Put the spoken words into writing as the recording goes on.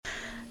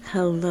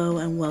Hello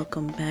and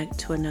welcome back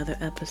to another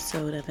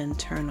episode of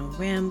Internal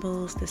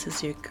Rambles. This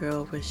is your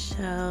girl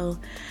Rochelle,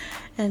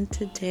 and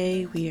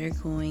today we are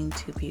going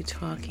to be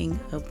talking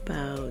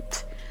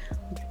about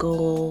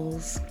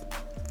goals,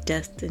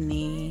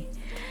 destiny,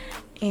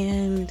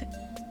 and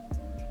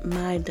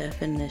my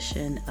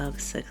definition of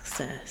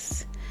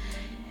success.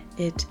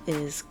 It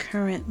is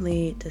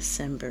currently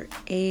December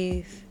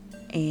 8th,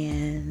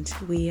 and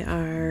we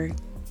are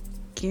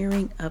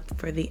gearing up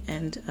for the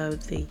end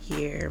of the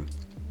year.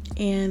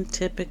 And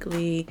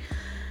typically,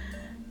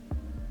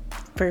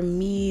 for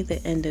me,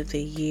 the end of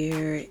the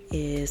year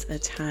is a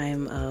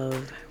time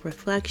of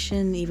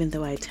reflection, even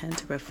though I tend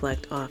to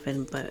reflect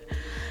often, but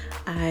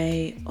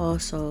I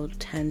also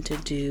tend to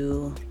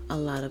do a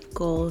lot of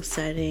goal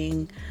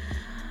setting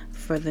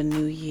for the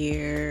new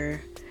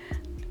year.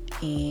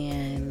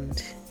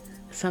 And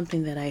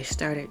something that I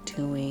started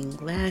doing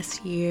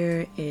last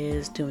year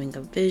is doing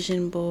a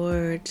vision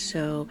board.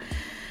 So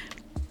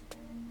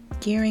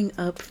gearing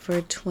up for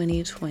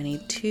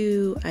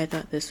 2022, I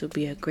thought this would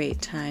be a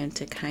great time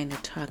to kind of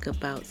talk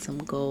about some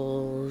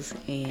goals,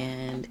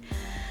 and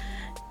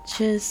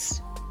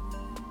just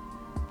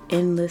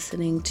in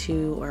listening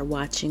to or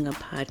watching a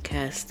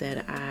podcast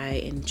that I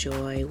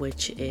enjoy,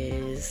 which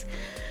is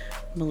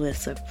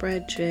Melissa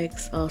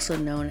Fredericks, also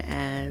known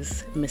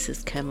as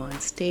Mrs. Kev on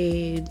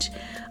Stage.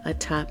 A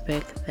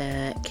topic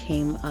that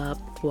came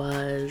up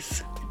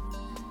was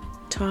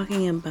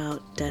talking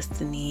about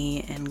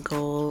destiny and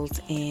goals,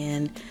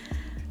 and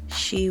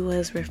she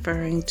was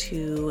referring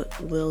to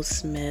Will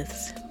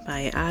Smith's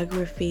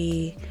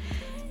biography,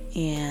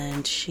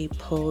 and she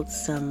pulled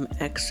some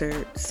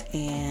excerpts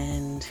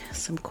and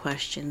some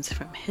questions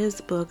from his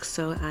book.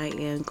 So I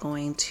am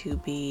going to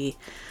be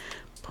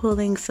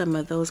pulling some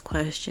of those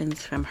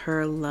questions from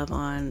her the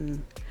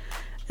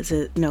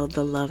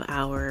Love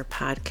Hour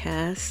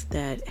podcast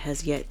that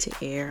has yet to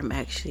air. I'm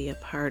actually a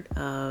part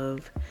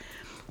of,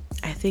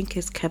 I think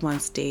it's Kev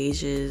on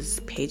Stage's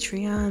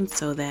Patreon,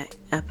 so that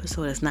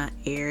episode is not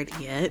aired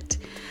yet.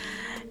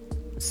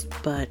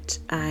 But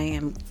I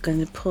am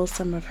going to pull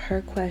some of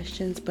her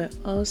questions, but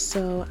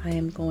also I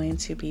am going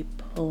to be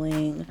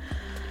pulling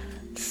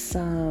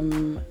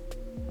some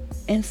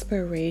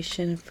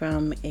inspiration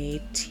from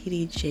a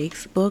T.D.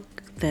 Jakes book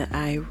that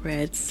I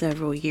read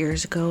several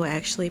years ago,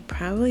 actually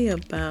probably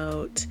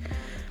about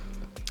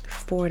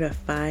 4 to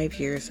 5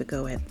 years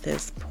ago at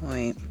this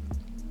point.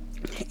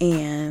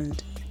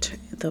 And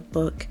the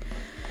book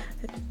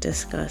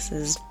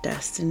discusses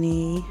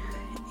destiny,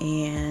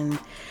 and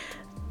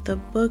the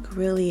book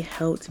really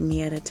helped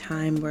me at a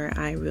time where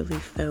I really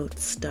felt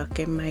stuck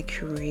in my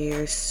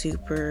career,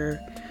 super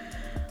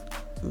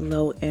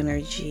low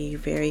energy,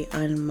 very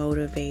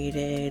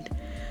unmotivated,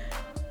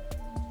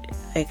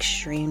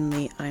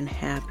 extremely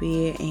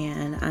unhappy.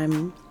 And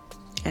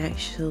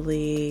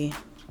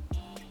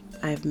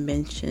I've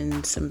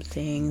mentioned some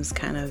things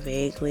kind of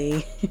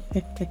vaguely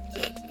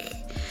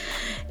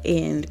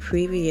in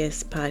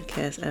previous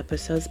podcast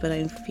episodes, but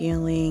I'm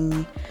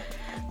feeling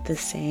the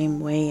same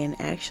way, and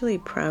actually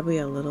probably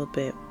a little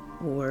bit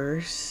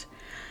worse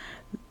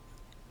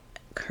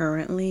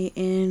currently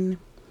in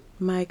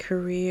my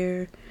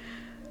career.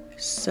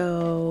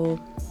 So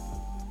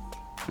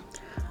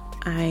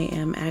I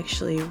am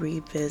actually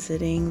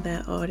revisiting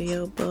that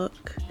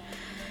audiobook,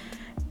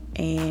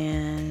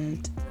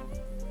 and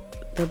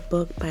the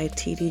book by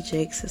T.D.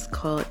 Jakes is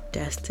called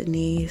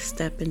Destiny: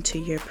 Step into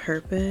Your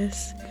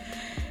Purpose.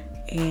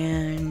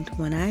 And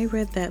when I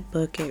read that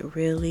book, it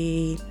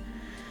really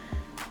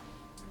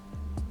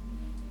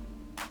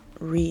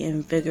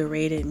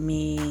reinvigorated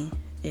me.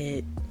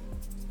 It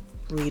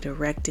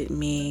redirected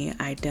me.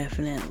 I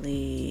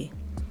definitely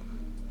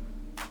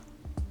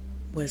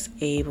was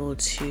able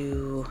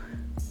to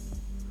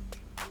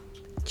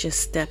just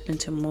step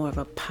into more of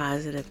a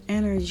positive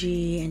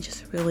energy and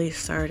just really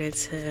started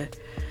to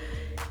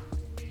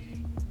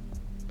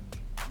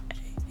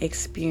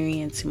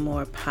experience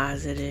more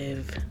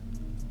positive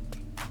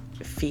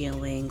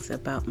feelings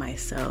about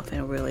myself,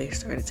 and really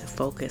started to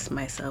focus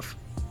myself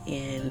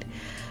and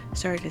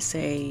started to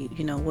say,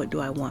 what do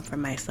I want for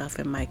myself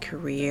in my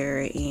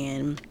career?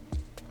 And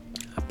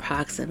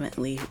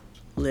approximately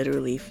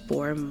literally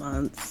 4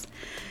 months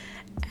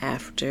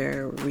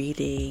after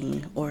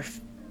reading or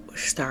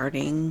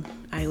starting,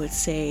 I would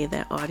say,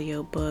 that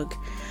audiobook,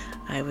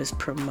 I was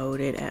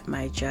promoted at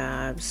my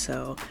job.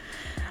 So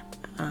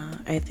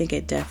I think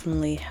it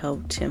definitely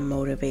helped to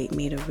motivate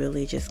me to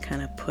really just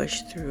kind of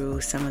push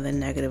through some of the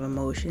negative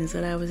emotions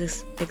that I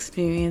was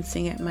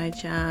experiencing at my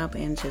job,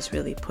 and just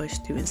really push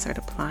through and start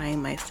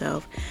applying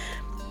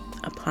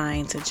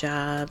to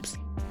jobs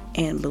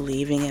and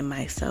believing in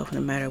myself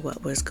no matter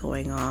what was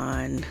going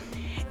on,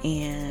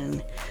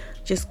 and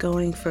just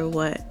going for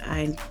what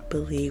I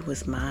believe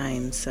was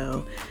mine.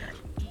 So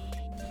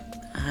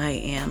I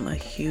am a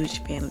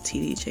huge fan of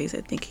T.D. Jakes.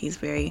 I think he's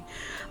very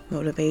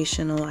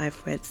motivational.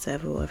 I've read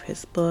several of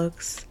his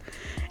books,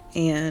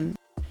 and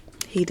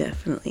he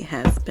definitely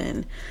has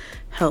been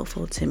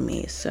helpful to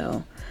me.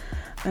 So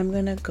I'm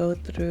going to go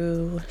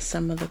through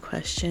some of the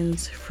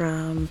questions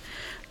from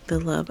the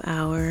Love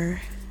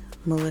Hour,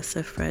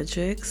 Melissa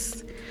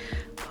Fredericks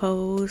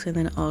pose, and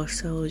then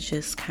also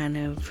just kind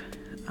of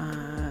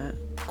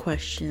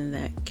question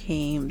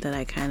that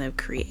I kind of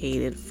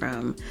created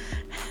from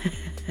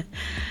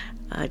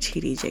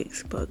T.D.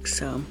 Jakes' book.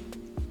 So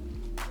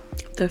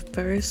the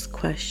first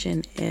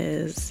question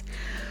is,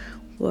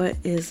 what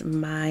is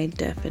my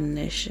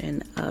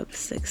definition of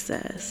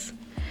success?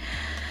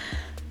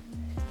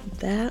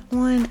 That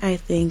one I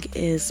think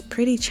is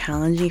pretty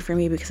challenging for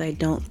me, because I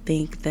don't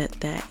think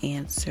that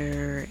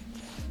answer,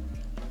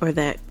 or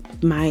that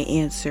my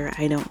answer,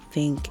 I don't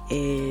think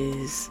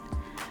is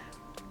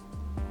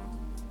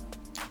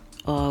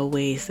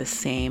always the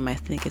same. I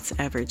think it's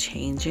ever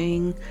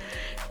changing.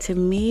 To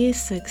me,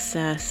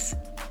 success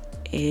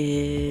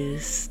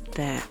is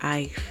that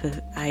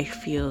I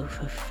feel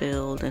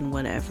fulfilled in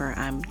whatever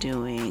I'm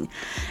doing.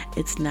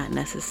 It's not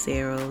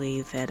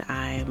necessarily that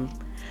I'm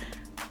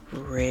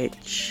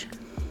rich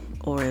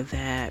or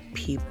that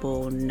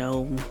people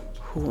know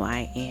who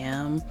I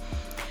am.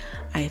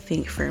 I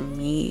think for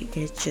me,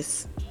 it's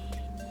just,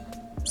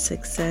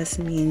 success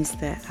means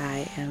that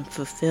I am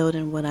fulfilled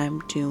in what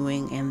I'm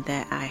doing, and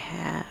that I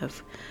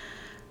have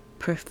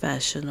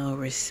professional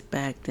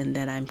respect, and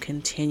that I'm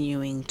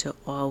continuing to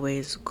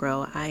always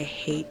grow. I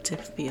hate to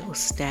feel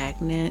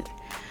stagnant.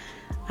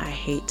 I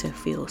hate to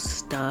feel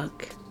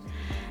stuck.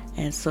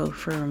 And so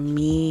for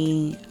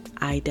me,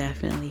 I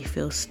definitely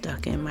feel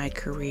stuck in my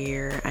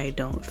career. I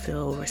don't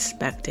feel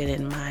respected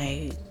in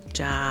my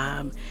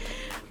job.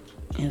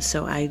 And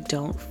so I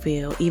don't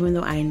feel, even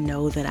though I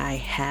know that I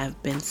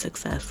have been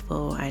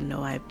successful, I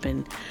know I've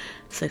been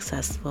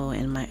successful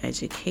in my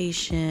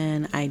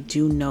education, I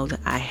do know that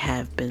I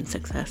have been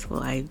successful.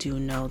 I do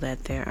know that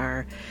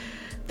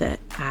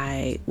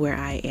where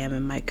I am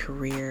in my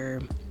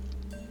career,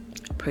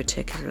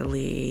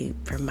 particularly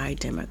for my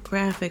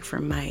demographic, for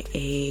my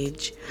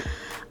age,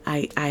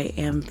 I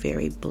am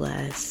very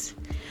blessed.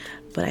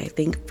 But I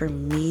think for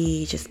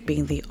me, just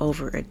being the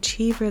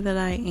overachiever that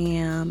I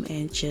am,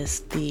 and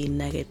just the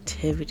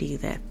negativity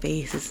that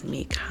faces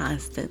me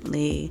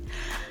constantly,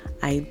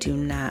 I do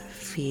not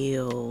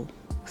feel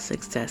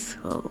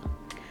successful.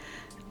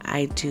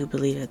 I do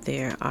believe that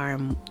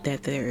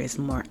there is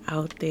more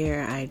out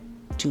there. I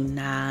do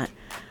not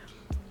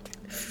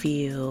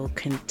feel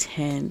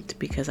content,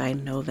 because I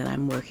know that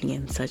I'm working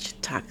in such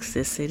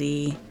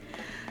toxicity.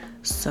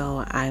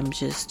 So I'm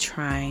just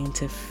trying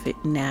to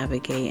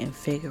navigate and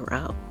figure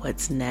out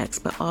what's next.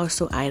 But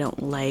also, I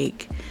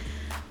like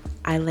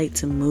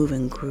to move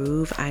and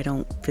groove. I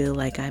don't feel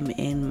like I'm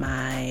in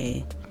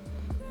my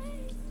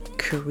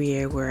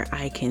career where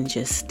I can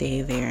just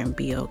stay there and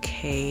be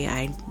okay.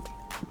 I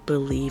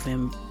believe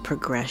in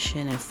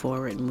progression and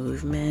forward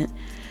movement.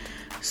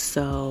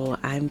 So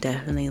I'm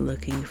definitely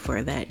looking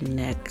for that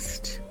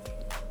next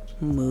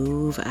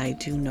move. I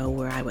do know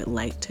where I would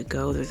like to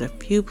go. There's a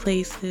few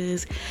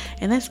places,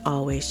 and that's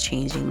always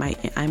changing. My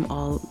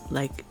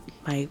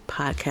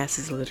podcast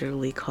is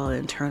literally called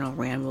Internal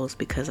Rambles,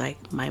 because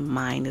my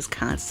mind is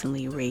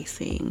constantly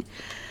racing.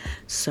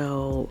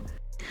 So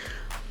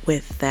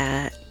with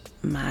that,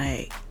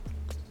 my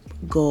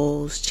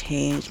goals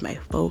change, my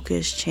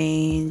focus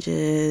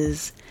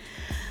changes.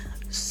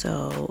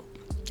 So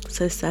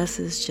success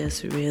is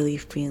just really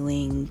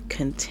feeling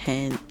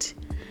content,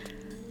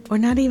 or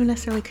not even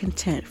necessarily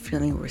content,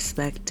 feeling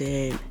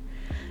respected,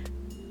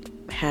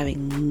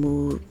 having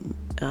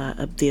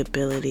the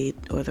ability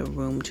or the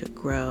room to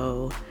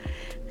grow,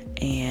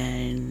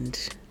 and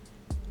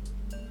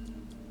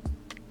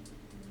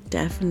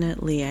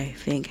definitely I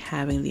think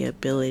having the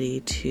ability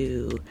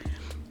to,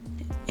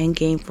 in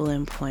gainful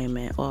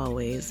employment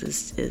always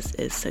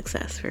is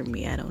success for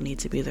me. I don't need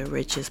to be the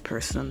richest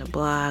person on the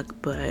block,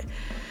 but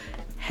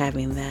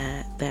having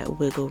that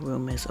wiggle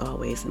room is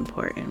always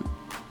important.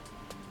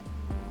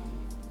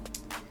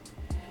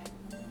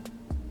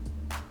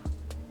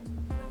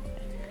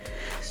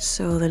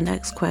 So the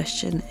next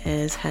question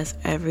is, has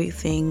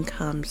everything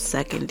come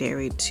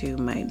secondary to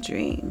my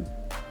dream?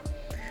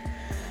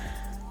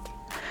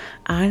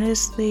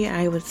 Honestly,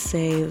 I would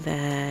say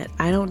that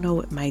I don't know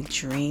what my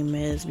dream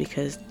is,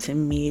 because to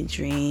me,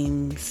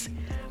 dreams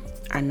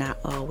are not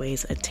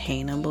always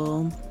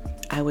attainable.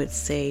 I would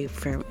say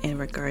in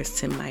regards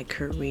to my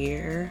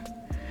career,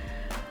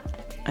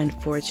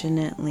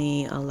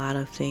 unfortunately, a lot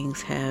of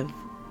things have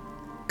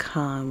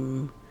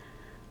come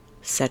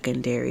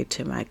secondary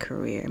to my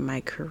career.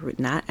 My career,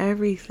 not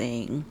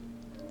everything,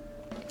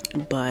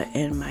 but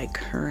in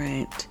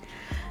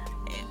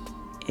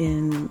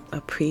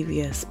a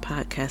previous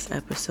podcast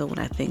episode, when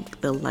I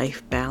think the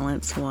life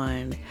balance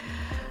one,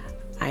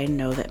 I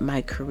know that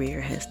my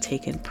career has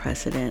taken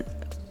precedent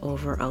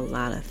over a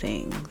lot of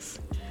things.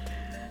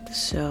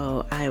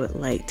 So I would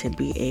like to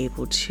be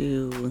able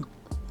to,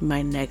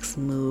 my next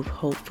move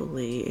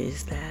hopefully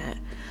is that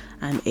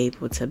I'm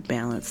able to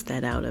balance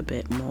that out a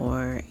bit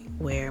more,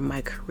 where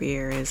my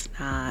career is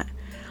not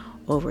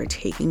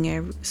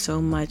overtaking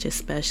so much,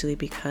 especially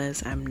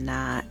because I'm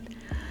not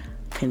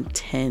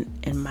content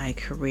in my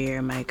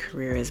career. My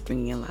career is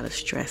bringing a lot of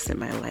stress in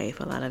my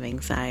life, a lot of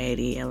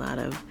anxiety, a lot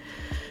of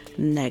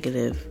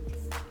negative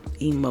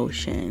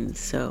emotions.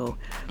 So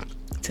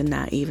to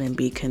not even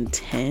be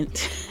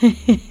content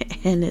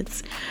and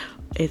it's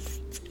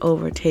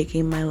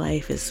overtaking my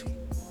life is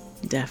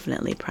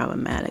definitely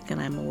problematic,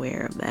 and I'm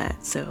aware of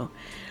that. So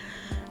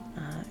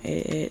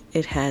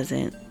it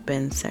hasn't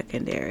been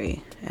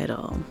secondary at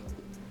all.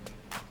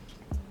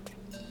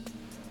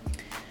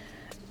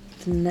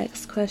 The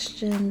next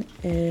question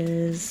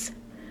is,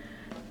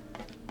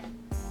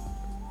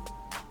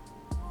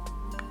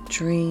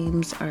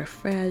 dreams are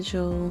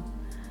fragile.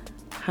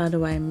 How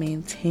do I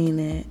maintain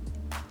it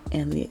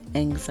and the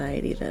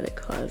anxiety that it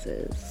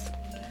causes?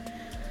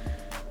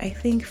 I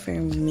think for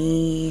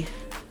me,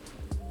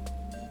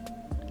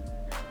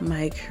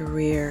 my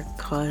career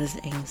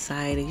caused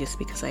anxiety just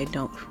because I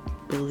don't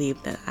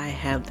believe that I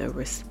have the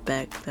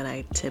respect that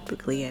I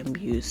typically am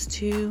used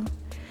to,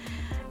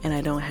 and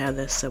I don't have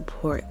the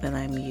support that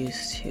I'm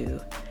used to.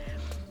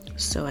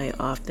 So I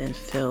often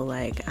feel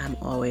like I'm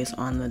always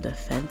on the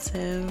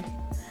defensive,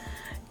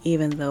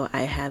 even though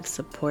I have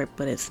support,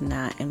 but it's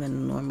not in the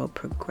normal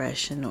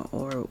progression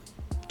or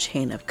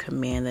chain of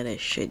command that it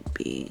should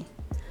be.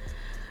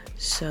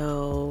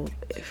 So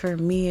for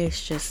me,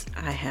 it's just,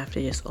 I have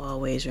to just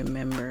always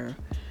remember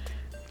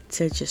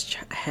to just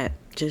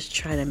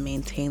try to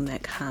maintain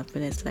that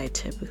confidence that I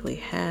typically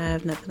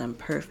have. Not that I'm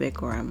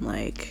perfect or I'm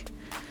like,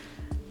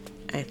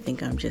 I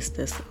think I'm just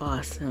this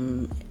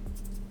awesome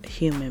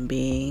human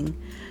being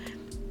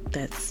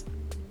that's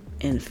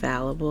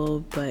infallible,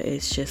 but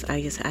it's just, I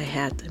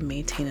have to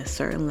maintain a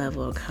certain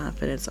level of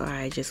confidence, or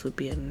I just would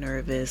be a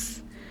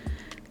nervous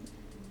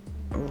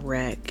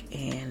wreck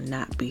and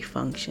not be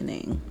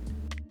functioning.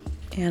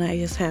 And I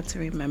just have to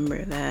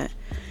remember that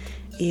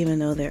even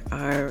though there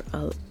are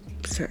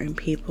certain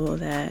people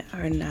that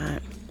are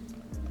not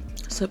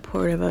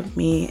supportive of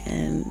me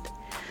and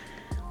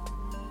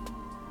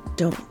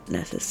don't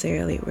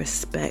necessarily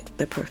respect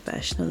the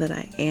professional that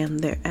I am,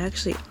 there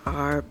actually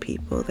are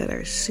people that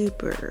are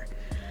super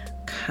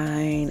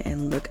kind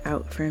and look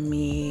out for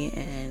me,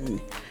 and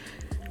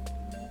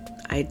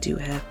I do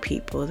have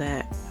people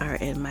that are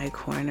in my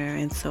corner,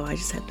 and so I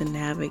just have to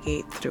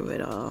navigate through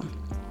it all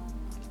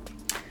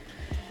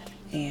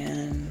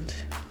and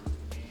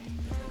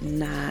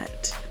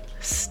not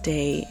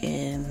stay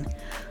in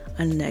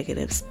a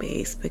negative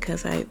space,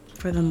 because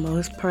for the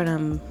most part,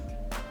 I'm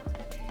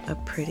a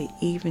pretty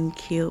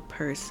even-keeled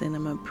person.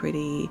 I'm a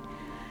pretty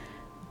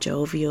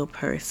jovial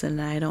person.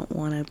 I don't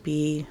want to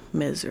be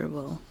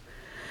miserable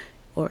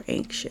or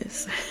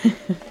anxious.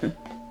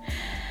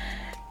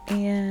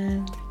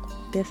 And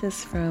this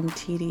is from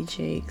T.D.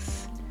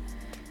 Jakes.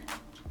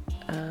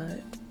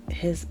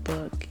 His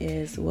book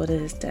is What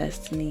is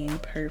Destiny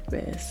and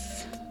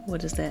Purpose?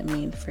 What does that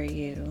mean for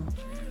you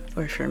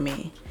or for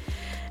me?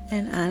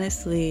 And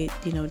honestly,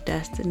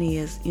 destiny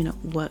is,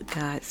 what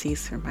God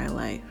sees for my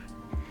life.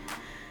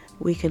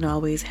 We can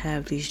always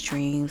have these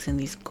dreams and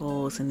these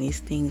goals and these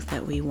things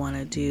that we want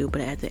to do,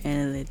 but at the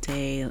end of the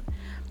day,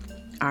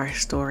 our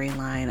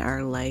storyline,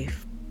 our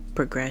life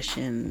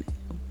progression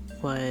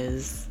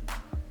was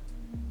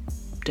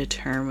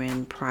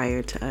determined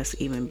prior to us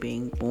even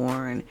being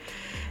born,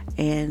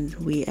 and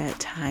we at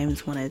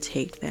times want to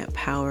take that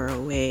power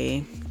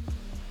away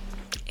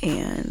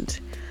and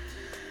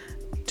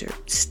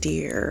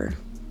steer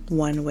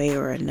one way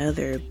or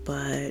another,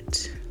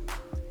 but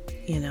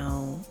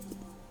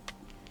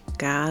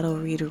God will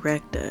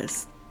redirect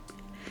us.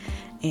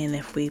 And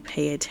if we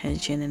pay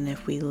attention, and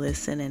if we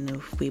listen, and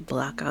if we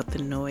block out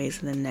the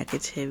noise and the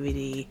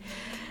negativity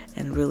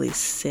and really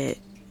sit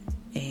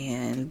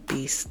and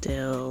be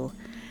still,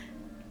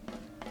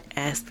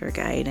 ask for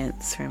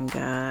guidance from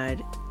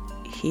God,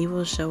 He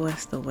will show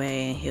us the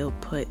way, and He'll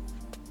put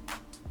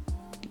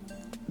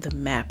the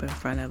map in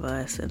front of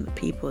us and the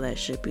people that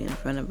should be in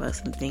front of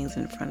us and things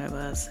in front of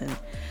us. And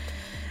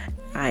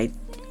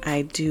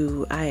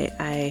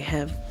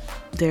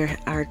there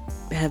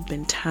have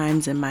been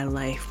times in my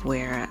life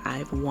where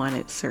I've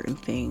wanted certain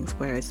things,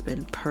 where it's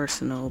been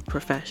personal,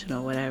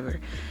 professional, whatever,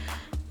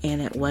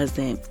 and it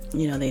wasn't,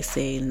 they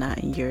say not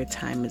in your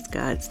time, it's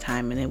God's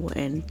time,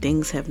 and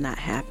things have not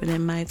happened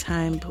in my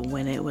time, but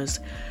when it was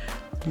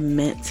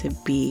meant to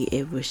be,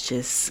 it was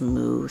just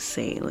smooth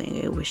sailing.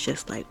 It was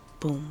just like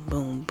boom,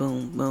 boom,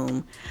 boom,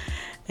 boom,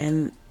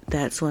 and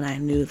that's when I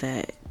knew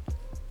that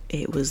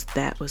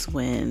that was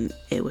when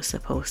it was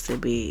supposed to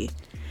be.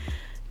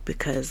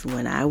 Because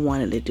when I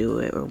wanted to do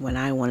it, or when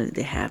I wanted it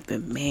to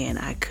happen, man,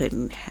 I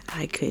couldn't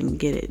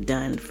get it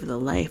done for the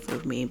life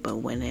of me. But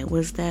when it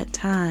was that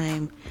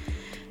time,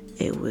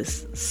 it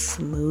was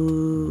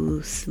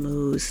smooth,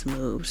 smooth,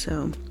 smooth.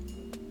 So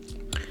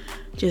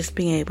just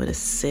being able to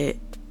sit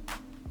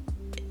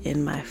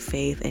in my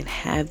faith and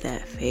have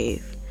that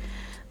faith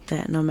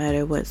that no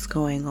matter what's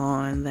going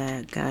on,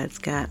 that God's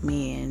got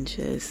me, and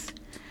just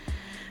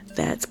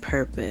that's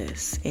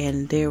purpose.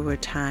 And there were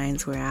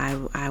times where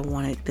I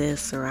wanted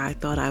this, or I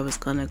thought I was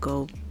going to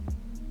go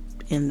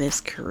in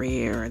this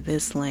career or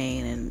this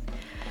lane, and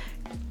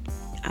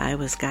I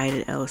was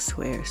guided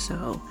elsewhere.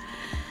 So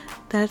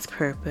that's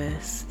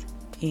purpose.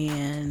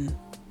 And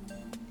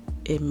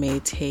it may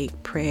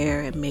take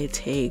prayer, it may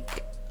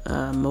take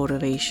a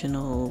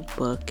motivational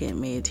book, it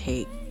may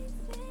take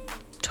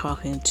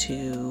talking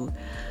to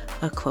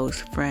a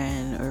close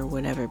friend or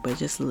whatever, but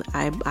just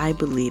I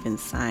believe in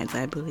signs.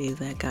 I believe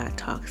that God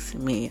talks to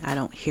me. I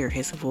don't hear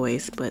his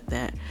voice, but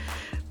that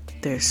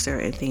there's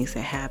certain things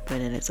that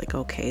happen and it's like,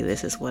 okay,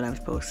 this is what I'm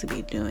supposed to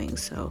be doing.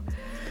 So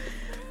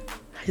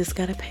I just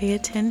gotta pay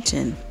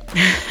attention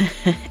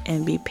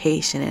and be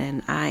patient.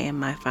 And I am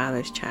my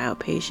Father's child.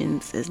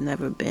 Patience has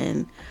never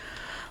been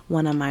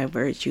one of my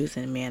virtues,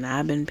 and man,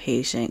 I've been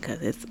patient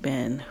because it's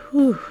been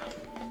whew.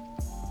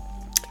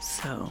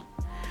 So,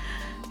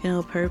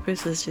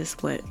 purpose is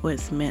just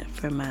what's meant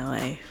for my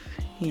life,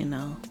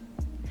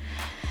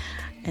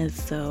 And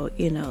so,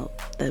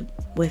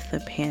 with the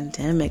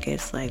pandemic,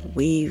 it's like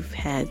we've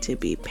had to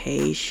be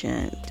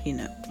patient.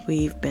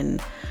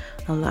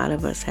 A lot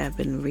of us have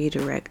been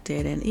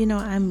redirected, and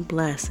I'm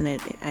blessed,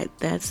 and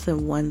that's the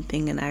one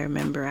thing. And I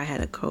remember I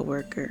had a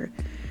coworker,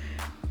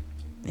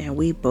 and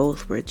we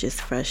both were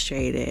just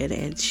frustrated,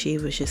 and she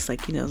was just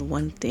like, the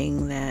one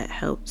thing that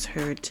helps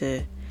her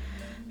to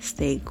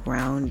stay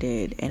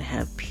grounded and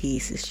have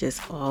peace is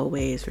just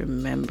always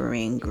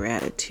remembering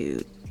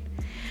gratitude.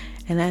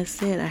 And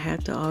that's it. I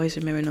have to always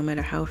remember, no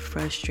matter how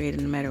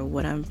frustrated, no matter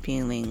what I'm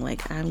feeling,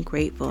 like I'm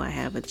grateful I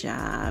have a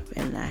job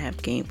and I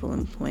have gainful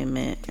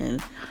employment,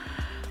 and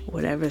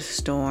whatever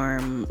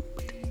storm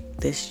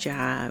this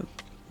job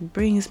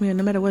brings me,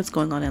 no matter what's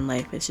going on in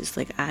life, it's just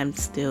like I'm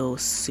still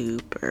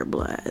super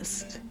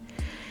blessed.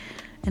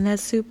 And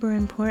that's super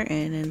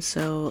important. And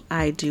so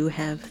I do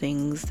have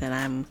things that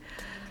I'm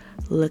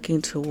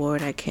looking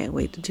toward. I can't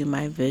wait to do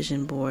my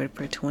vision board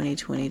for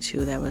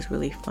 2022. That was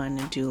really fun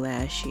to do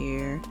last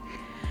year.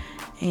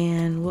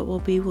 And what will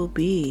be, will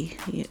be.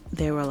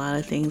 There were a lot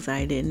of things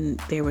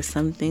there were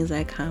some things I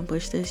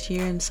accomplished this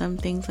year and some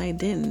things I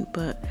didn't,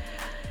 but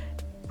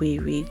we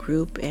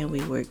regroup and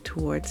we work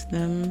towards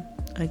them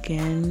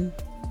again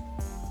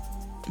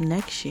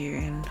next year,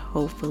 and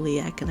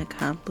hopefully I can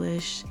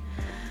accomplish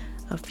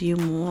a few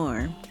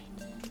more.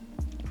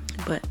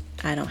 But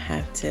I don't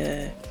have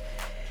to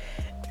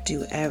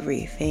do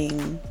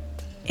everything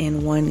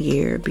in one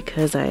year,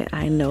 because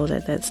I know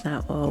that that's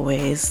not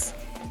always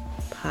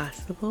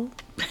possible.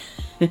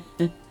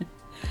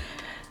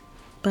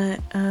 But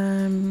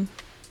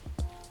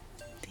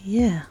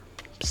yeah,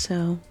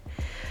 so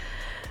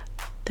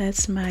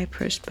that's my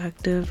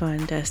perspective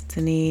on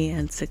destiny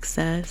and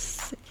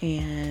success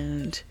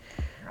and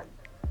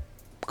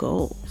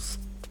goals.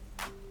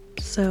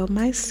 So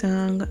my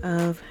song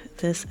of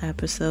this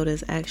episode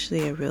is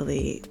actually a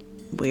really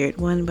weird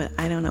one, but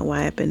I don't know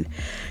why I've been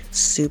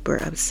super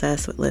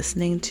obsessed with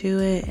listening to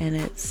it, and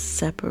it's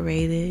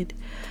Separated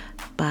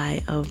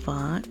by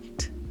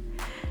Avant.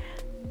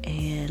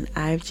 And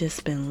I've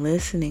just been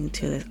listening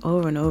to this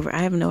over and over. I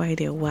have no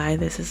idea why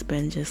this has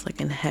been just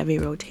like in heavy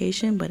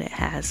rotation, but it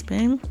has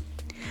been.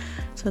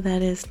 So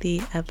that is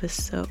the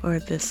episode, or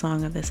the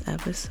song of this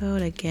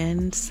episode.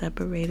 Again,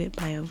 Separated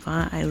by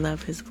Avant. I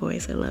love his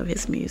voice. I love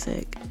his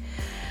music.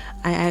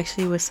 I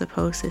actually was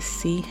supposed to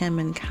see him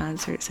in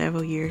concert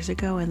several years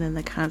ago, and then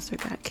the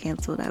concert got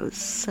canceled.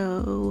 This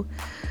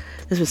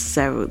was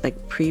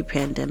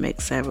pre-pandemic,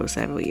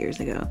 several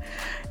years ago.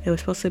 It was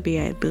supposed to be,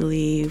 I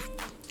believe,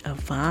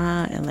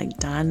 Avant and like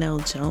Donnell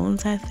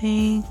Jones, I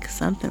think,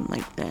 something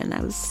like that. And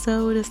I was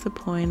so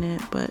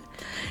disappointed, but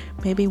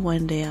maybe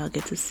one day I'll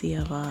get to see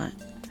Avant.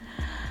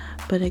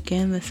 But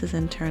again, this is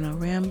Internal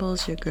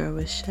Rambles, your girl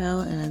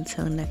Rochelle, and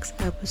until next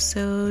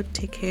episode,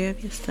 take care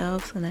of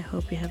yourselves, and I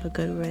hope you have a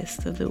good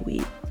rest of the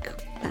week.